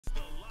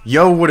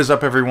Yo, what is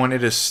up everyone?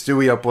 It is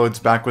Stewie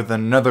Uploads back with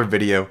another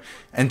video,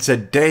 and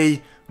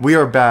today we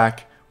are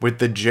back with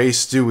the J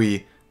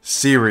Stewie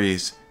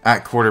series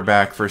at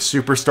quarterback for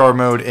Superstar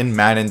mode in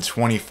Madden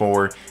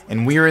 24,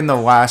 and we are in the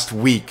last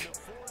week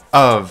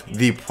of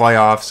the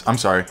playoffs.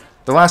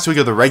 The last week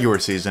of the regular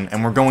season,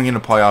 and we're going into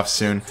playoffs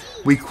soon.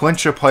 We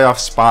clinch a playoff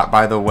spot,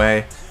 by the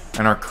way,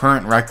 and our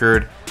current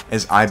record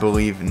is, I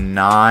believe,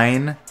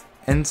 9-6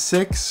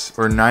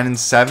 or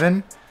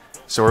 9-7.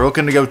 So we're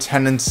looking to go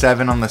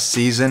 10-7 on the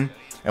season,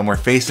 and we're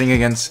facing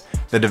against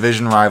the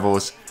division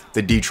rivals,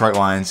 the Detroit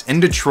Lions. In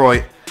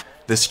Detroit,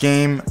 this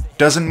game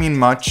doesn't mean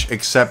much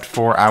except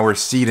for our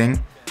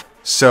seeding.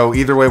 So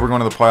either way, we're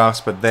going to the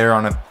playoffs, but there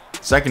on a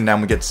second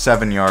down, we get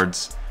 7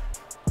 yards.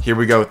 Here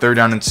we go, 3rd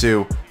down and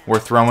 2. We're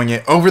throwing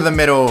it over the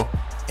middle,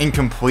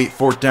 incomplete,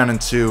 4th down and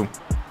 2.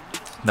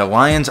 The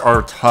Lions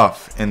are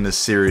tough in this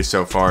series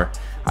so far.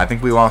 I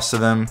think we lost to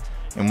them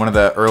in one of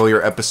the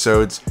earlier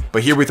episodes,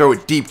 but here we throw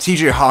it deep.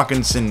 TJ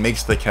Hawkinson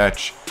makes the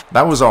catch.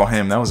 That was all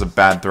him. That was a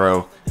bad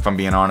throw, if I'm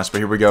being honest, but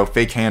here we go.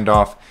 Fake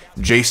handoff.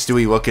 J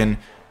Stewie looking.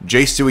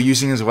 J Stewie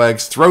using his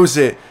legs, throws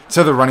it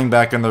to the running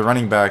back, and the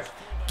running back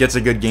gets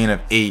a good gain of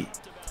 8,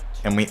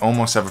 and we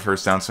almost have a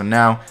first down. So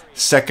now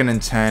 2nd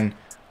and 10.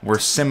 We're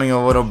simming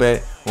a little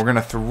bit. We're going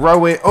to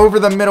throw it over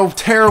the middle.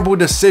 Terrible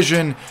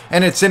decision,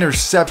 and it's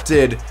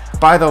intercepted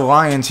by the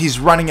Lions. He's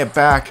running it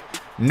back.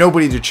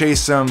 Nobody to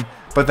chase him.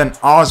 But then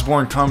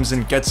Osborne comes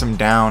and gets him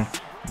down.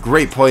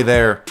 Great play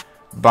there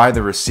by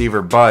the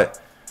receiver. But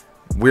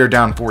we're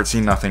down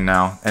 14-0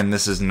 now, and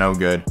this is no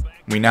good.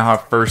 We now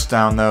have first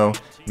down, though.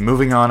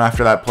 Moving on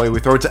after that play,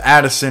 we throw it to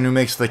Addison, who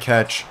makes the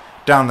catch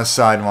down the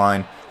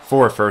sideline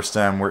for a first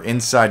down. We're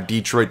inside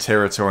Detroit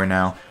territory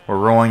now. We're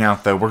rolling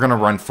out, though. We're going to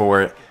run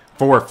for it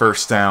for a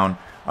first down.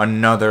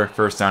 Another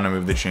first down to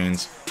move the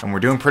chains. And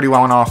we're doing pretty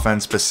well on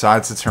offense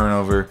besides the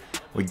turnover.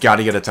 We got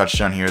to get a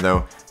touchdown here,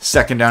 though.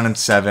 2nd down and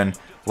 7.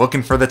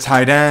 Looking for the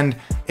tight end.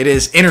 It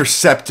is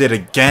intercepted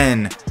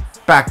again.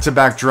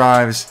 Back-to-back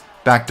drives.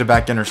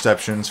 Back-to-back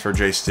interceptions for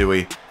J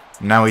Stewie.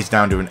 Now he's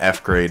down to an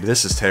F grade.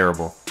 This is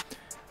terrible.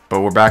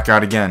 But we're back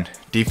out again.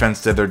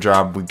 Defense did their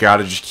job. We got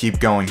to just keep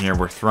going here.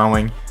 We're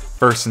throwing.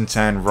 1st and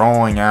 10.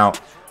 Rolling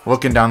out.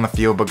 Looking down the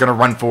field, but going to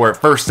run for it.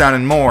 First down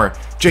and more.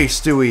 J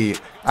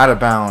Stewie out of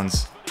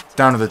bounds.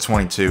 Down to the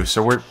 22.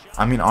 So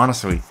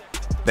honestly,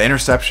 the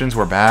interceptions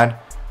were bad,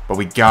 but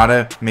we got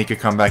to make a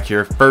comeback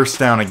here. First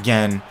down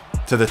again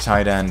to the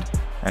tight end,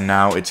 and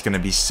now it's going to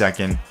be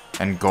 2nd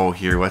and goal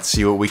here. Let's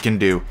see what we can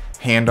do.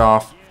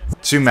 Handoff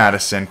to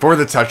Madison for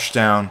the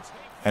touchdown,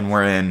 and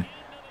we're in.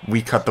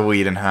 We cut the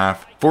lead in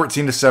half.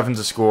 14-7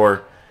 to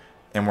score,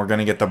 and we're going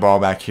to get the ball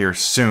back here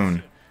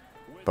soon.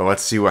 But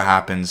let's see what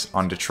happens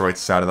on Detroit's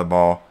side of the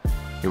ball.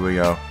 Here we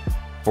go.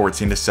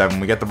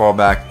 14-7. We get the ball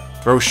back.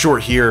 Throw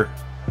short here.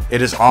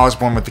 It is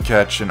Osborne with the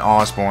catch, and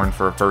Osborne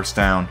for a first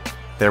down.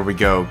 There we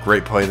go.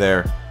 Great play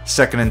there.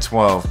 2nd and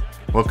 12.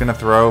 Looking to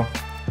throw.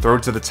 Throw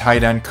to the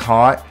tight end.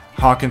 Caught.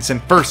 Hawkinson,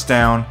 first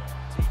down.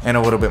 And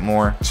a little bit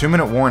more.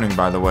 2-minute warning,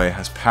 by the way,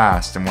 has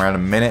passed, and we're at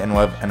 1 minute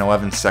and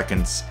 11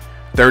 seconds.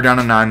 3rd down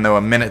and 9, though.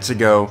 1 minute to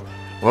go.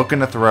 Looking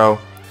to throw.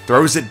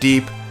 Throws it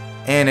deep.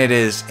 And it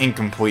is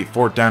incomplete.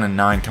 4th down and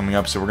 9 coming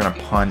up, so we're going to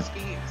punt.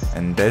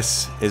 And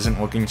this isn't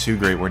looking too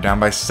great. We're down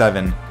by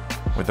 7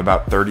 with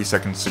about 30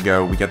 seconds to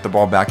go. We get the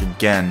ball back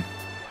again.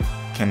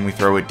 Can we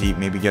throw it deep?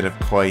 Maybe get a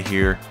play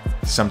here.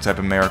 Some type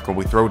of miracle.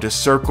 We throw to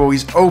circle.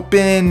 He's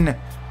open.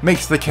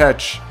 Makes the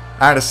catch.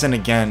 Addison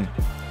again.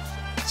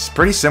 It's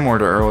pretty similar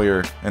to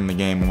earlier in the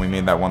game when we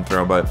made that one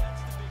throw, but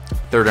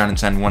 3rd down and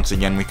 10 once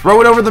again. We throw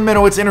it over the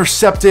middle. It's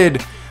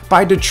intercepted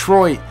by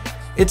Detroit.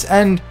 It's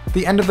the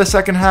end of the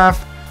second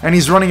half. And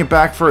he's running it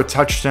back for a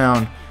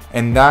touchdown.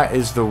 And that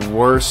is the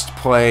worst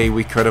play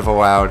we could have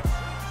allowed.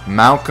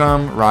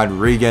 Malcolm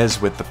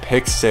Rodriguez with the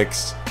pick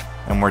 6.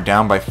 And we're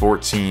down by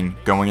 14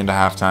 going into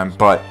halftime.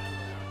 But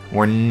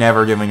we're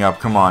never giving up.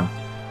 Come on.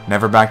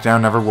 Never back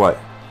down. Never what?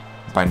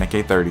 By Nick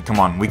 830. Come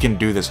on. We can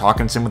do this.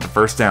 Hawkinson with the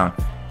first down.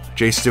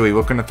 J Stewie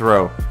looking to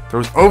throw.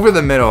 Throws over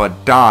the middle. A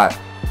dot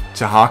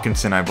to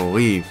Hawkinson, I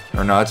believe.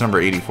 Or no, that's number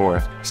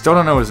 84. Still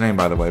don't know his name,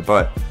 by the way.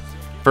 But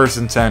 1st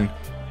and 10.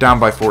 Down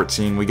by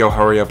 14. We go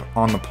hurry up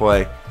on the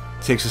play.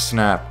 Takes a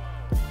snap.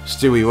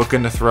 Stewie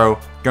looking to throw.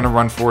 Gonna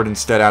run for it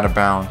instead, out of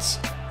bounds.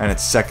 And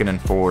it's 2nd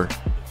and 4.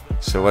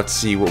 So let's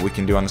see what we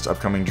can do on this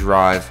upcoming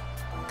drive.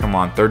 Come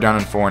on. 3rd down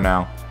and 4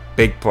 now.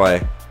 Big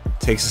play.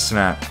 Takes a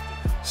snap.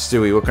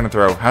 Stewie looking to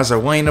throw. Has a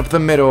lane up the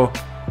middle.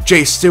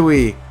 J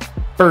Stewie.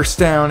 First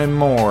down and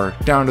more.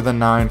 Down to the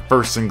 9.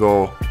 1st and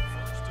goal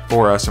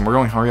for us. And we're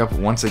going hurry up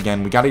once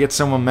again. We got to get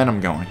some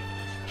momentum going.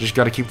 Just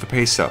got to keep the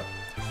pace up.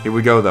 Here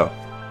we go, though.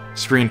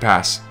 Screen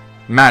pass.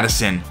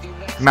 Madison.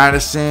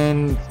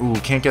 Ooh,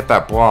 can't get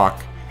that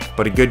block.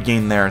 But a good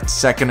gain there. It's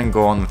 2nd and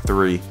goal on the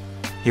 3.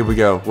 Here we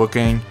go.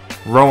 Looking.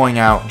 Rolling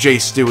out. J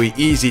Stewie.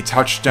 Easy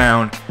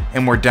touchdown.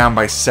 And we're down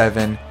by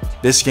 7.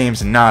 This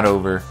game's not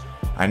over.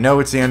 I know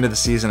it's the end of the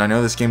season. I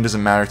know this game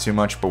doesn't matter too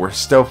much. But we're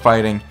still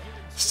fighting.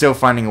 Still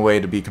finding a way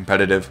to be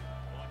competitive.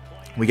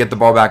 We get the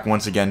ball back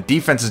once again.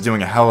 Defense is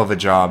doing a hell of a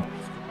job.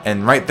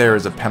 And right there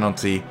is a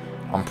penalty.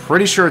 I'm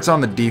pretty sure it's on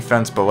the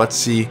defense, but let's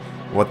see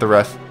what the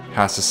ref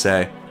has to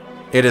say.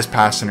 It is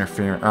pass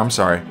interference. I'm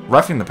sorry,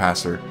 roughing the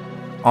passer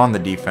on the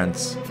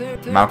defense.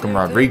 Malcolm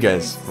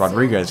Rodriguez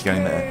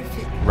getting the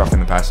roughing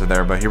the passer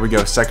there. But here we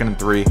go, 2nd and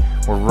 3.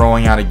 We're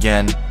rolling out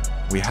again.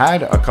 We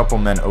had a couple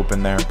men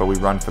open there, but we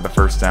run for the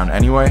first down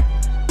anyway.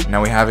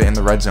 Now we have it in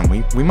the red zone.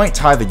 We might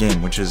tie the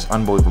game, which is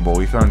unbelievable.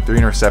 We've thrown 3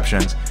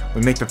 interceptions.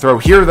 We make the throw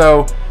here,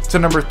 though, to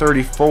number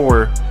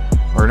 34,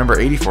 or number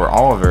 84,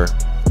 Oliver.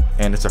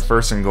 And it's a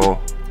 1st and goal.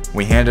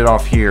 We hand it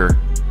off here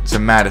to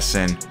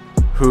Madison,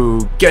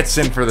 who gets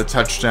in for the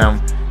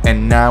touchdown.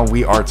 And now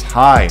we are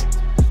tied.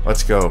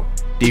 Let's go.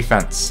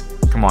 Defense.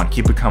 Come on,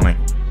 keep it coming.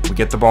 We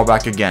get the ball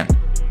back again.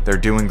 They're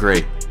doing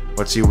great.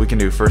 Let's see what we can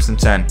do. 1st and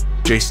 10.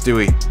 Jay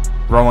Stewie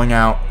rolling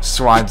out,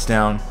 slides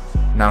down.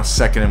 Now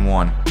 2nd and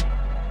 1.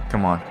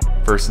 Come on.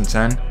 1st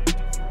and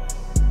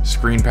 10.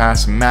 Screen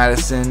pass.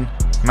 Madison.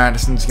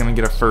 Madison's going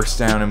to get a 1st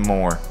down and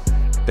more.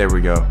 There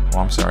we go. Oh,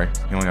 I'm sorry.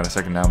 He only got a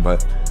 2nd down,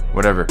 but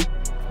whatever.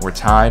 We're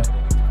tied.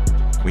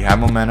 We have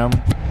momentum.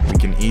 We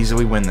can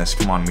easily win this.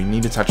 Come on. We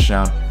need a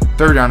touchdown.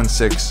 3rd down and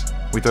 6.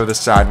 We throw the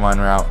sideline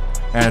route,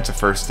 and it's a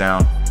 1st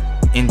down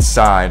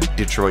inside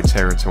Detroit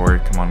territory.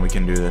 Come on. We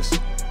can do this.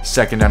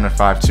 2nd down and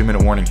 5.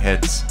 2-minute warning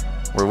hits.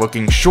 We're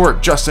looking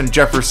short. Justin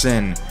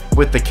Jefferson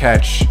with the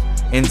catch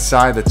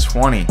inside the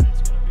 20.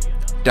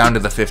 Down to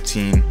the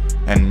 15.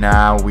 And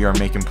now we are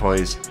making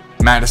plays.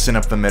 Madison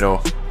up the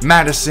middle.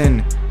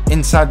 Madison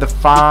inside the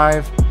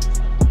 5.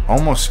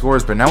 Almost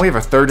scores, but now we have a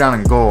 3rd down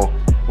and goal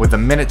with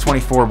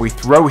 1:24. We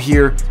throw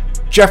here.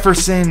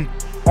 Jefferson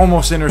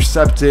almost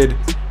intercepted,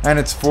 and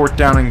it's 4th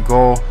down and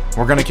goal.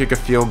 We're going to kick a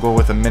field goal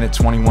with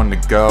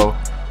 1:21 to go.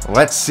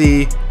 Let's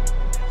see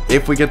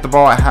if we get the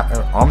ball.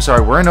 I'm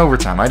sorry, we're in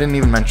overtime. I didn't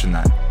even mention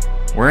that.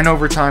 We're in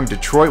overtime.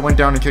 Detroit went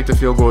down and kicked a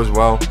field goal as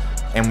well,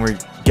 and we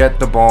get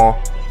the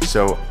ball.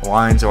 So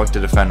Lions elect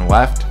to defend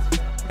left,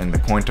 and the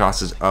coin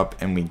toss is up,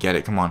 and we get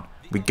it. Come on.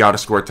 We got to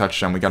score a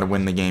touchdown. We got to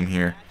win the game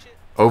here.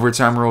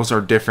 Overtime rules are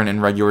different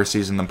in regular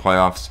season than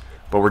playoffs,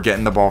 but we're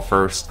getting the ball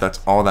first. That's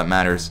all that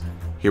matters.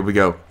 Here we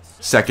go.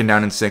 2nd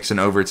down and 6 in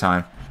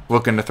overtime.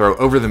 Looking to throw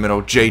over the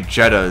middle. Jay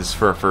Jettas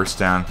for a 1st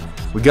down.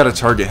 We got to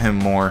target him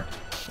more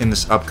in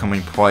this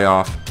upcoming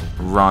playoff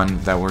run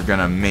that we're going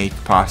to make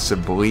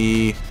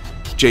possibly.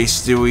 Jay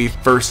Stewie,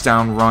 1st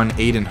down run.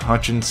 Aiden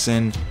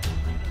Hutchinson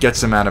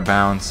gets him out of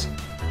bounds.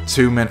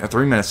 3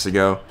 minutes to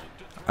go.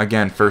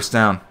 Again, 1st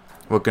down.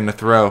 Looking to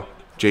throw.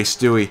 Jay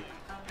Stewie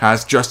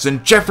has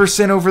Justin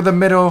Jefferson over the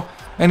middle,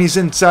 and he's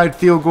inside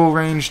field goal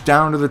range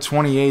down to the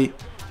 28.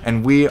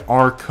 And we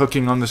are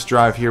cooking on this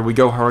drive here. We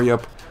go hurry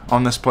up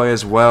on this play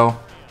as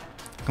well.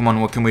 Come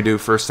on, what can we do?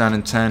 1st down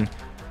and 10.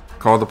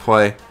 Call the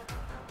play.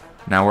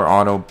 Now we're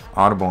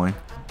audibling.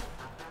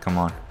 Come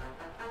on.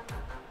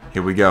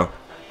 Here we go.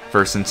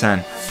 1st and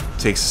 10.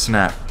 Takes a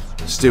snap.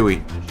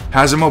 Stewie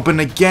has him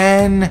open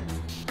again.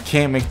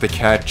 Can't make the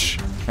catch,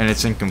 and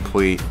it's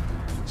incomplete.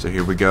 So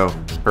here we go.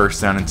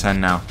 1st down and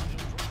 10 now.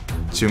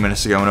 2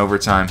 minutes to go in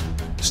overtime.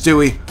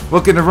 Stewie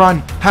looking to run.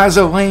 Has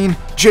a lane.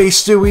 Jay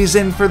Stewie's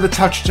in for the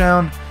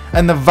touchdown.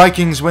 And the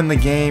Vikings win the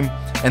game.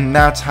 And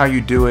that's how you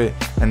do it.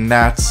 And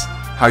that's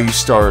how you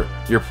start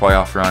your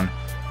playoff run.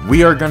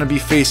 We are going to be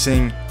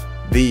facing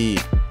the...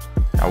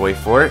 I'll wait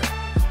for it.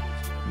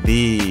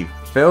 The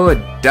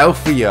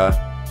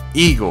Philadelphia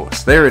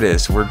Eagles. There it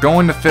is. We're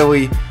going to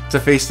Philly to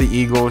face the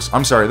Eagles.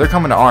 I'm sorry, they're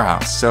coming to our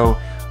house. So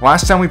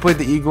last time we played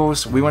the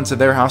Eagles, we went to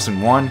their house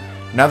and won.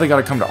 Now they got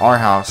to come to our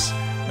house,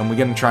 and we're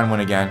going to try and win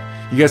again.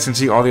 You guys can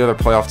see all the other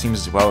playoff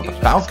teams as well. The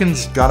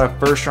Falcons got a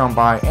 1st round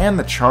bye, and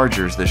the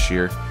Chargers this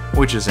year,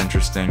 which is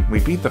interesting. We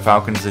beat the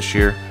Falcons this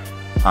year.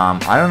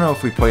 I don't know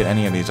if we played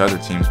any of these other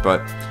teams,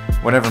 but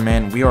whatever,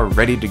 man. We are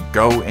ready to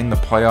go in the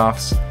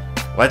playoffs.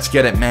 Let's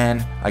get it,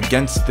 man.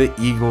 Against the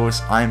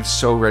Eagles, I'm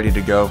so ready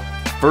to go.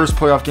 First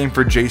playoff game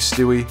for Jay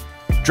Stewie.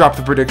 Drop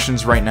the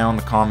predictions right now in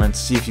the comments.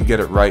 See if you get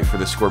it right for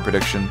the score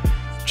prediction.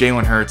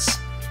 Jalen Hurts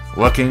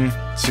looking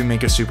to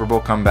make a Super Bowl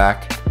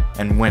comeback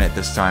and win it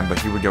this time. But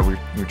here we go.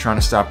 We're trying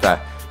to stop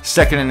that.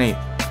 2nd and 8.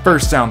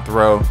 1st down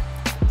throw.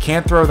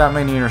 Can't throw that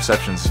many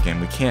interceptions this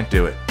game. We can't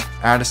do it.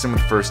 Addison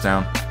with 1st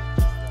down.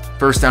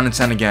 1st down and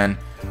 10 again.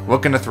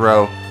 Looking to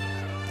throw.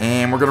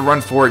 And we're going to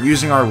run for it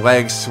using our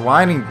legs.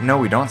 Sliding. No,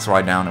 we don't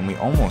slide down. And we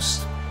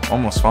almost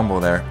fumble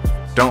there.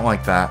 Don't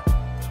like that.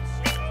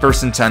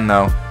 1st and 10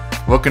 though.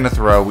 Looking to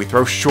throw. We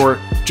throw short.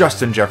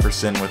 Justin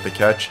Jefferson with the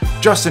catch.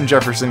 Justin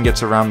Jefferson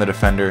gets around the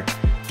defender.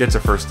 Gets a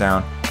 1st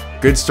down.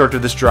 Good start to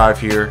this drive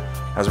here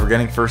as we're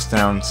getting 1st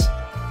downs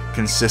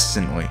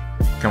consistently.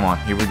 Come on,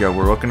 here we go.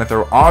 We're looking to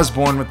throw.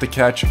 Osborne with the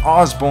catch.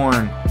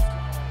 Osborne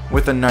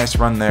with a nice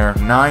run there.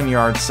 9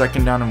 yards,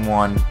 2nd down and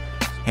 1.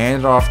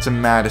 Hand it off to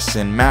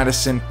Madison.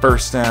 Madison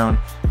 1st down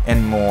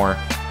and more.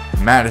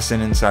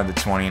 Madison inside the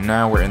 20. And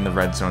now we're in the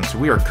red zone. So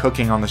we are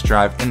cooking on this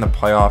drive in the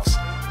playoffs.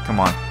 Come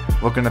on.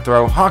 Looking to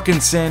throw.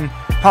 Hawkinson.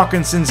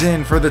 Hawkinson's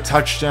in for the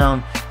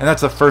touchdown. And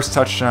that's the 1st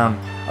touchdown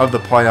of the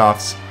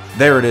playoffs.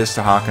 There it is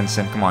to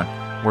Hawkinson. Come on.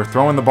 We're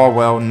throwing the ball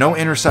well. No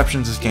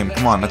interceptions this game.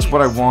 Come on. That's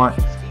what I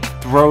want.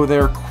 Throw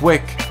there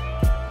quick.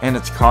 and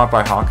it's caught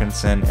by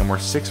Hawkinson, and we're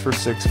 6 for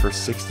 6 for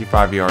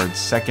 65 yards.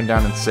 2nd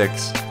down and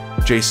 6.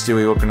 Jay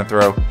Stewie looking to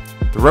throw.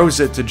 Throws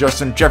it to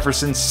Justin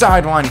Jefferson.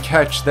 Sideline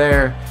catch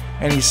there,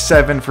 and he's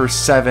 7 for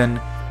 7.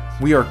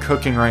 We are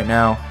cooking right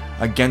now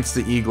against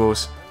the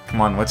Eagles.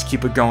 Come on, let's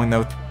keep it going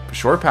though.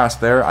 Short pass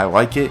there. I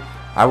like it.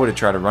 I would have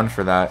tried to run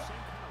for that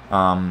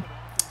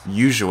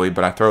usually,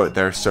 but I throw it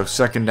there. So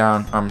 3rd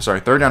down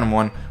and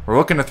 1. We're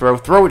looking to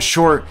throw it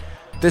short.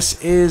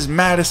 This is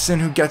Madison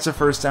who gets a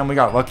 1st down. We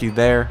got lucky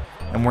there,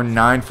 and we're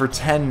 9 for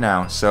 10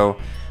 now. So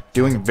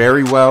doing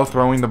very well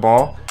throwing the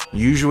ball.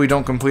 Usually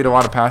don't complete a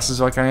lot of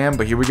passes like I am,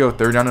 but here we go.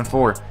 3rd down and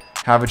 4.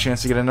 Have a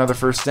chance to get another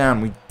 1st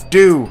down. We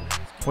do,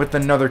 with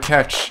another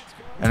catch.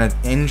 And an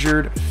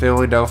injured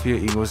Philadelphia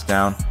Eagles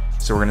down.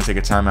 So we're going to take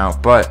a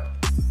timeout. But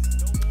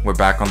we're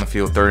back on the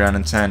field. 3rd down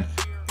and 10.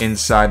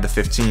 Inside the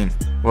 15.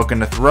 Looking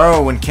to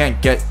throw and can't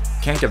get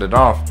it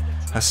off.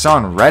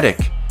 Hassan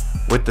Reddick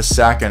with the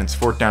sack, and it's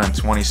 4th down and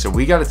 20. So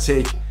we got to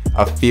take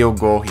a field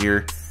goal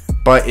here.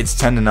 But it's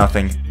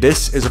 10-0.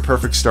 This is a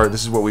perfect start.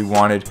 This is what we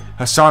wanted.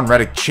 Hassan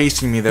Reddick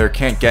chasing me there.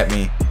 Can't get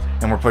me.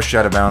 And we're pushed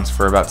out of bounds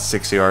for about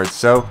 6 yards.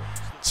 So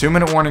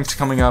 2-minute warnings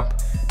coming up.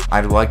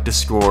 I'd like to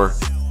score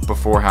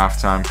before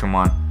halftime. Come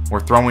on. We're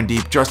throwing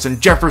deep. Justin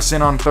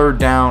Jefferson on 3rd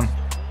down.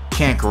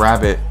 Can't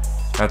grab it.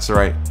 That's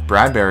right.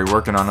 Bradbury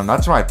working on him.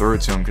 That's why I threw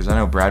it to him, because I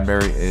know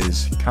Bradbury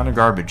is kind of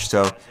garbage.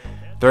 So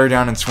 3rd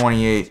down and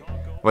 28.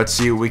 Let's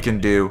see what we can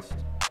do.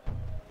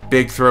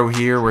 Big throw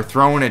here. We're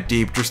throwing it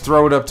deep. Just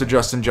throw it up to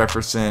Justin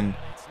Jefferson,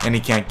 and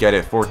he can't get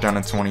it. 4th down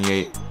and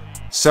 28.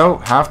 So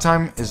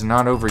halftime is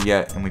not over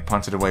yet, and we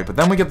punt it away. But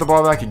then we get the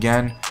ball back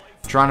again,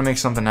 trying to make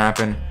something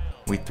happen.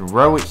 We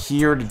throw it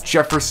here to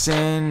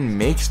Jefferson.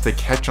 Makes the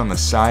catch on the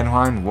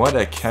sideline. What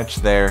a catch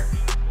there.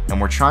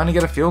 And we're trying to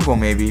get a field goal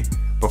maybe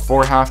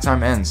before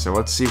halftime ends. So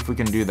let's see if we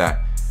can do that.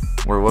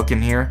 We're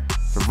looking here.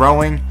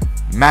 Throwing.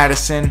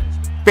 Madison.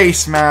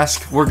 Face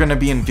mask. We're going to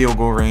be in field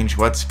goal range.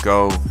 Let's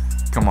go.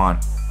 Come on.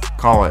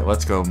 Call it.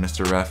 Let's go,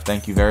 Mr. Ref.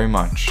 Thank you very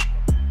much.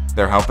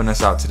 They're helping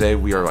us out today.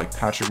 We are like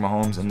Patrick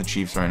Mahomes and the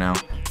Chiefs right now.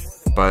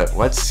 But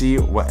let's see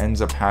what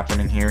ends up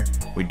happening here.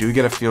 We do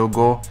get a field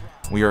goal.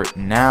 We are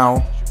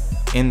now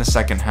in the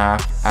 2nd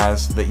half,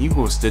 as the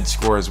Eagles did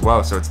score as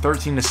well. So it's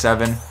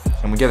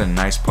 13-7, and we get a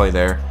nice play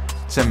there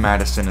to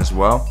Madison as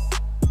well.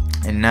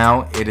 And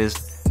now it is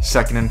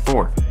 2nd and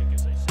 4.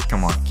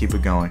 Come on, keep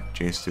it going,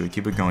 Jay Stewie.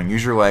 Keep it going.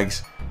 Use your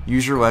legs.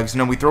 Use your legs.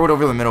 No, we throw it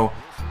over the middle,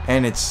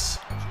 and it's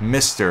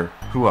Mr.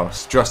 Who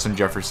else? Justin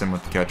Jefferson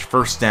with the catch.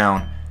 1st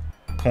down,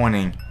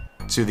 pointing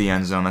to the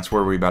end zone. That's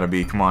where we about to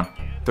be. Come on.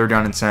 3rd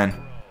down and 10.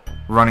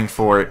 Running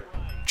for it.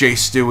 Jay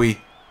Stewie.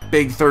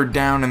 Big 3rd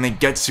down, and they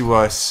get to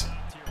us.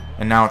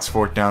 And now it's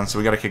 4th down, so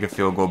we got to kick a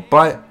field goal.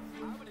 But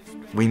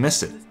we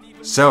missed it.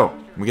 So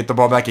we get the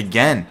ball back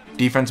again.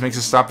 Defense makes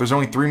a stop. There's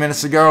only 3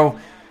 minutes to go.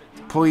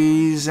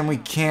 Please. And we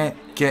can't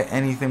get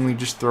anything. We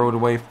just throw it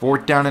away.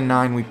 4th down and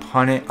 9. We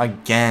punt it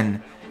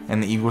again.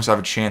 And the Eagles have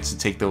a chance to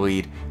take the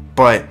lead.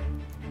 But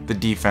the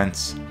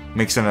defense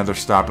makes another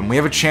stop. And we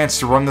have a chance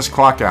to run this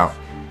clock out.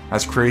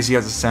 As crazy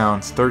as it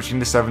sounds.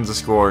 13-7 is the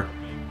score.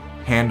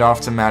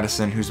 Handoff to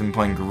Madison, who's been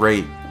playing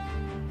great.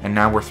 And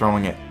now we're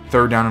throwing it.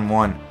 3rd down and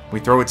 1. We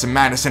throw it to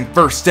Madison.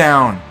 1st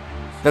down.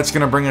 That's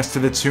going to bring us to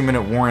the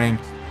 2-minute warning.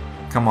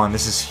 Come on,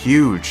 this is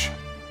huge.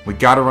 We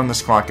got to run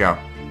this clock out.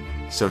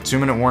 So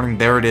 2-minute warning.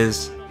 There it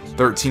is.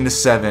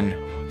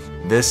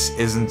 13-7. This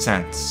is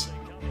intense.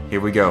 Here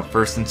we go.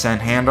 1st and 10.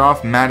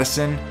 Handoff.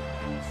 Madison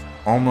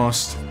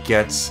almost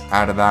gets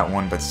out of that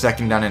one. But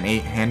 2nd down and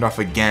 8. Handoff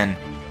again.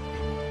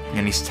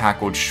 And he's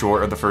tackled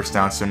short of the 1st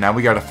down. So now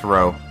we got to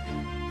throw.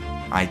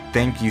 I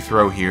think you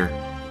throw here.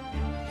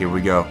 Here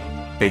we go.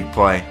 Big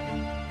play.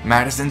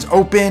 Madison's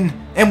open,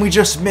 and we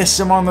just miss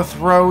him on the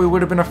throw. It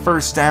would have been a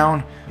 1st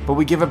down, but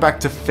we give it back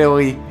to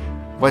Philly.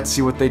 Let's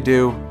see what they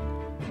do.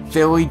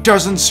 Philly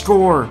doesn't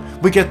score.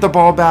 We get the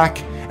ball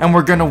back, and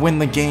we're going to win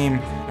the game,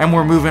 and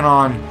we're moving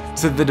on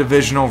to the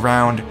divisional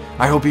round.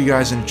 I hope you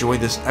guys enjoyed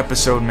this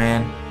episode,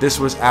 man. This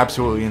was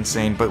absolutely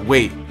insane, but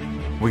wait.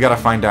 We got to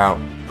find out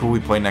who we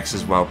play next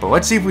as well. But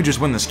let's see if we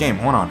just win this game.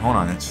 Hold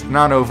on. It's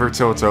not over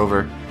till it's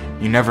over.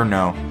 You never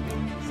know.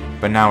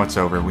 But now it's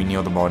over. We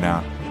kneel the ball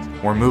down.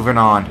 We're moving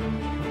on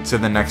to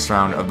the next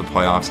round of the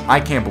playoffs. I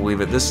can't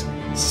believe it. This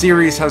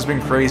series has been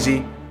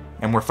crazy,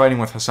 and we're fighting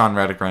with Hassan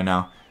Reddick right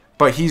now.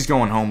 But he's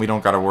going home. We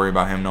don't got to worry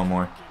about him no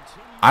more.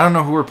 I don't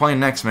know who we're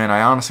playing next, man.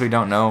 I honestly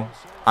don't know.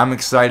 I'm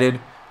excited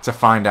to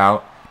find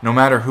out. No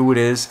matter who it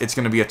is, it's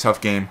going to be a tough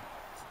game.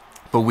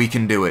 But we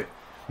can do it.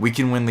 We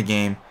can win the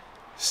game.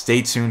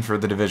 Stay tuned for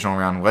the divisional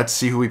round. Let's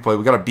see who we play.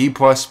 We got a B+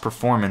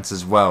 performance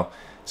as well.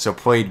 So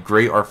played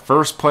great. Our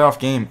first playoff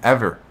game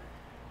ever.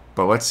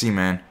 But let's see,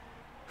 man,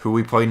 who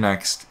we play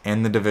next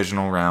in the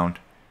divisional round.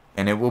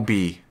 And it will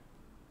be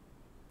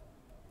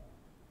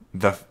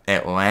the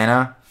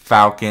Atlanta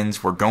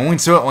Falcons. We're going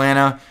to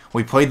Atlanta.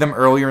 We played them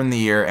earlier in the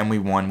year, and we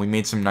won. We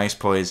made some nice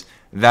plays.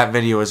 That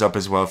video is up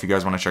as well if you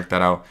guys want to check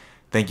that out.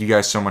 Thank you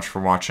guys so much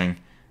for watching.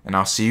 And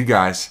I'll see you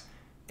guys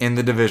in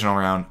the divisional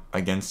round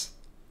against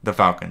the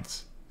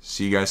Falcons.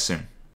 See you guys soon.